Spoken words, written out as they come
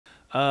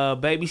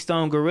Baby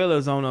Stone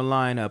Gorilla's on the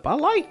lineup. I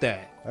like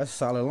that. That's a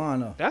solid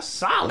lineup. That's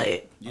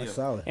solid. Yeah. That's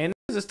solid. And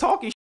niggas is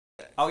talking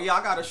shit. Oh yeah,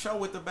 I got a show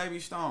with the Baby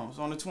Stones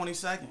on the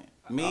 22nd.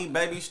 Me,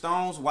 Baby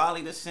Stones,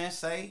 Wally the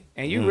Sensei.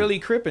 And you really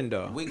crippin'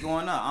 though. We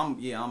going up. I'm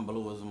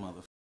blue as a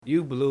motherfucker.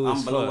 You blue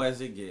as fuck. I'm blue as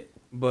it get.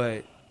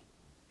 But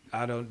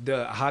I don't.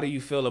 How do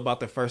you feel about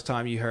the first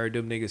time you heard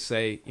them niggas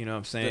say, you know what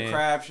I'm saying? The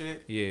crab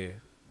shit? Yeah.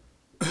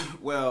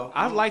 Well,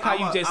 I like how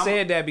you just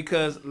said that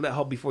because,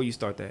 before you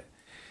start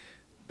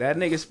that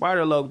nigga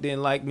Spider-Loc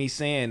didn't like me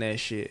saying that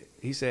shit.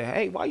 He said,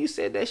 hey, why you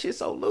said that shit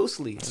so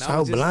loosely? And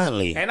so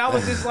bluntly. And I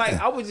was just like,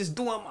 I was just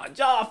doing my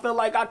job. I felt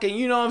like I can,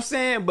 you know what I'm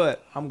saying?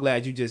 But I'm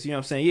glad you just, you know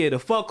what I'm saying? Yeah, the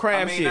fuck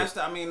crab shit. That's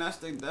the lingo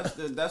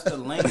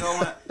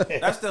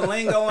that's the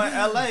lingo in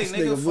LA.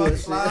 Nigga, fuck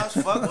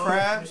slides, fuck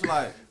crabs.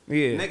 Like,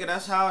 yeah. Nigga,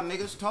 that's how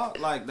niggas talk.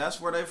 Like,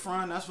 that's where they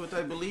from. That's what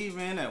they believe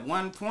in. At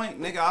one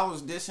point, nigga, I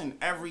was dissing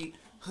every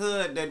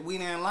hood that we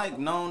didn't like,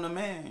 known to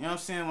man. You know what I'm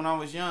saying? When I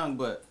was young,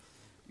 but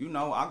you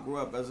know, I grew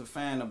up as a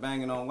fan of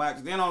Banging on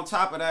Wax. Then on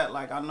top of that,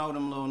 like, I know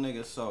them little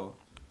niggas, so,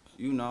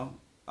 you know,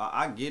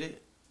 I get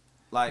it.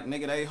 Like,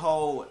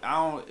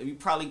 nigga, you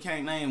probably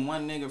can't name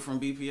one nigga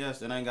from BPS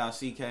that ain't got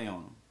CK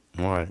on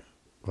them. Right.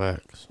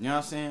 Wax. You know what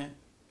I'm saying?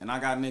 And I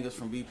got niggas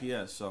from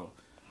BPS, so,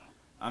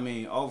 I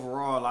mean,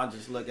 overall, I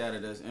just look at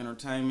it as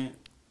entertainment,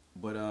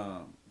 but,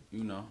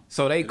 you know.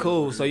 So they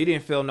cool, so you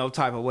didn't feel no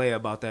type of way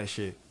about that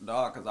shit?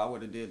 Dog, because I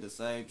would have did the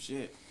same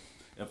shit.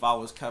 If I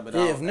was coming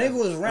out, if nigga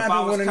was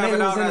rapping when a nigga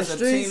was in the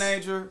streets, as a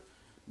teenager,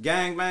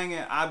 gang banging,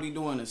 I'd be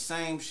doing the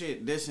same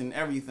shit, dissing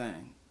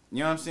everything. You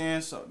know what I'm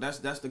saying? So that's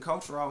the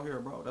culture out here,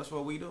 bro. That's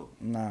what we do.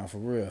 Nah, for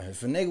real.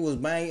 If a nigga was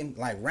banging,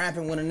 like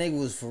rapping when a nigga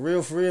was for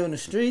real in the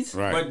streets,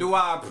 right? But do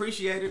I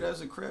appreciate it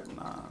as a Crip?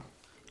 Nah.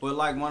 But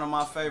like one of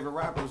my favorite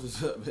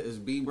rappers is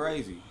B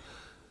Brazy.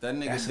 That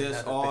nigga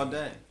diss all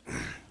day.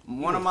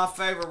 One of my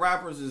favorite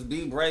rappers is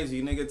B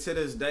Brazy. Nigga, to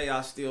this day,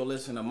 I still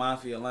listen to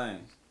Mafia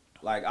Lanes.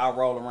 Like, I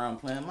roll around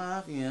playing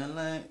Mafia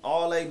Lane.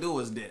 All they do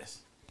is this.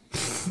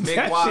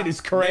 That shit is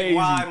crazy. Big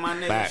Y, my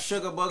nigga. Back.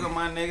 Sugar Booger,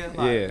 my nigga.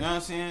 Like, yeah. You know what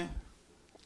I'm saying?